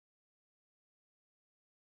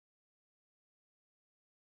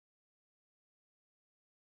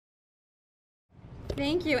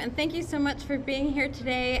Thank you, and thank you so much for being here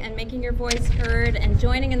today and making your voice heard and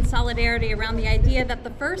joining in solidarity around the idea that the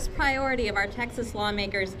first priority of our Texas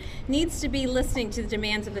lawmakers needs to be listening to the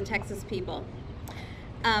demands of the Texas people.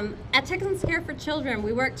 At Texans Care for Children,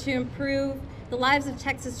 we work to improve the lives of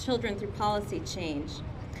Texas children through policy change.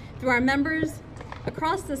 Through our members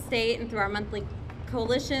across the state and through our monthly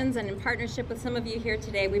coalitions and in partnership with some of you here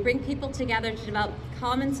today, we bring people together to develop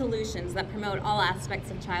common solutions that promote all aspects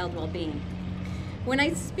of child well-being. When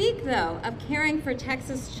I speak, though, of caring for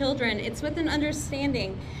Texas children, it's with an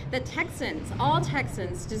understanding that Texans, all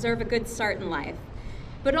Texans, deserve a good start in life,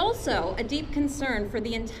 but also a deep concern for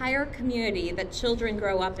the entire community that children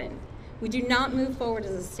grow up in. We do not move forward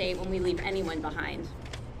as a state when we leave anyone behind.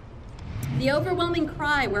 The overwhelming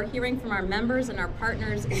cry we're hearing from our members and our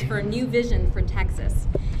partners is for a new vision for Texas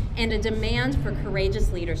and a demand for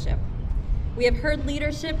courageous leadership. We have heard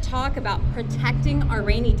leadership talk about protecting our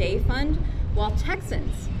rainy day fund while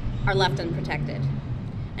Texans are left unprotected.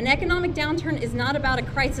 An economic downturn is not about a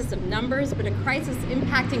crisis of numbers, but a crisis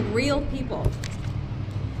impacting real people.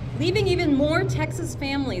 Leaving even more Texas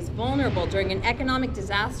families vulnerable during an economic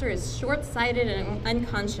disaster is short-sighted and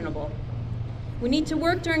unconscionable. We need to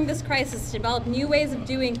work during this crisis to develop new ways of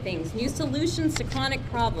doing things, new solutions to chronic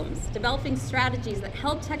problems, developing strategies that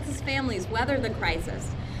help Texas families weather the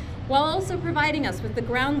crisis, while also providing us with the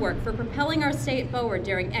groundwork for propelling our state forward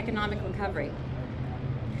during economic recovery.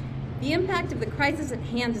 The impact of the crisis at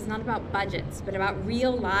hand is not about budgets, but about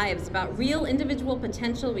real lives, about real individual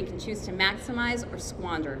potential we can choose to maximize or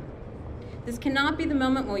squander. This cannot be the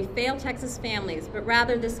moment when we fail Texas families, but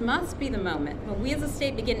rather this must be the moment when we as a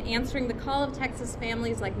state begin answering the call of Texas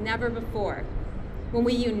families like never before. When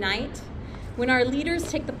we unite, when our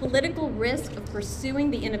leaders take the political risk of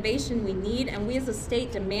pursuing the innovation we need, and we as a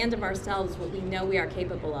state demand of ourselves what we know we are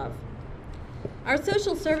capable of. Our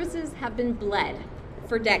social services have been bled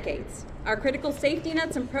for decades. Our critical safety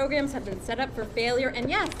nets and programs have been set up for failure, and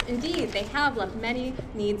yes, indeed, they have left many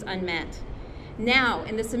needs unmet. Now,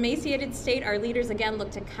 in this emaciated state, our leaders again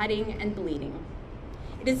look to cutting and bleeding.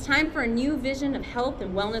 It is time for a new vision of health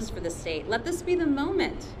and wellness for the state. Let this be the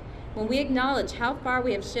moment when we acknowledge how far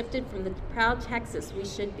we have shifted from the proud Texas we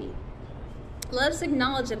should be. Let us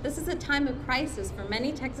acknowledge that this is a time of crisis for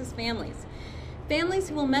many Texas families. Families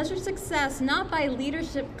who will measure success not by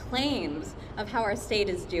leadership claims of how our state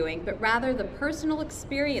is doing, but rather the personal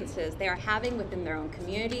experiences they are having within their own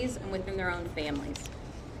communities and within their own families.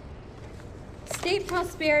 State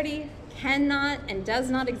prosperity cannot and does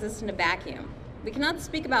not exist in a vacuum. We cannot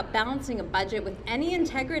speak about balancing a budget with any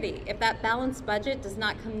integrity if that balanced budget does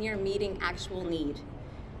not come near meeting actual need.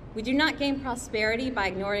 We do not gain prosperity by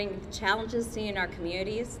ignoring the challenges seen in our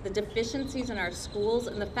communities, the deficiencies in our schools,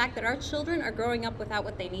 and the fact that our children are growing up without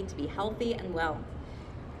what they need to be healthy and well.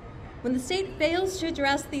 When the state fails to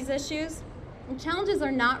address these issues, the challenges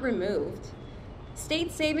are not removed.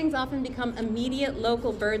 State savings often become immediate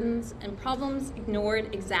local burdens, and problems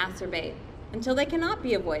ignored exacerbate until they cannot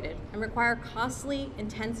be avoided and require costly,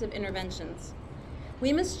 intensive interventions.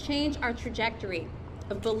 We must change our trajectory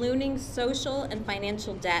of ballooning social and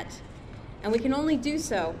financial debt, and we can only do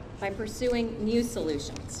so by pursuing new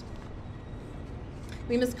solutions.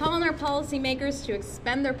 We must call on our policymakers to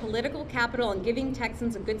expend their political capital in giving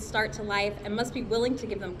Texans a good start to life, and must be willing to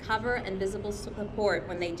give them cover and visible support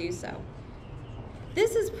when they do so.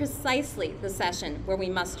 This is precisely the session where we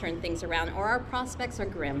must turn things around, or our prospects are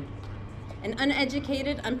grim. An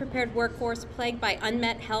uneducated, unprepared workforce plagued by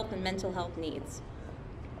unmet health and mental health needs.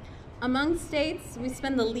 Among states, we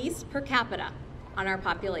spend the least per capita on our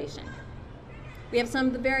population. We have some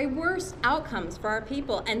of the very worst outcomes for our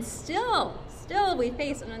people, and still we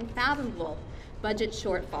face an unfathomable budget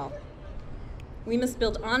shortfall. We must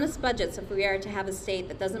build honest budgets if we are to have a state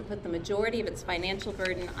that doesn't put the majority of its financial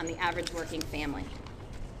burden on the average working family.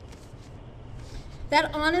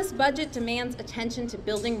 That honest budget demands attention to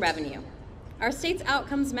building revenue. Our state's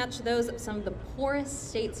outcomes match those of some of the poorest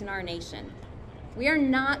states in our nation. We are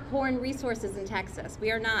not poor in resources in Texas,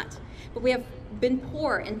 we are not, but we have been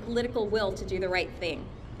poor in political will to do the right thing.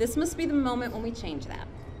 This must be the moment when we change that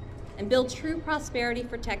and build true prosperity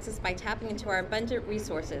for Texas by tapping into our abundant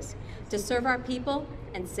resources to serve our people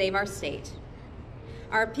and save our state.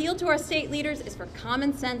 Our appeal to our state leaders is for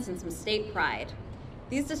common sense and some state pride.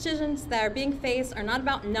 These decisions that are being faced are not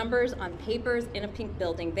about numbers on papers in a pink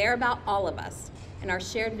building. They're about all of us and our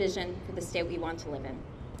shared vision for the state we want to live in.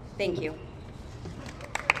 Thank you.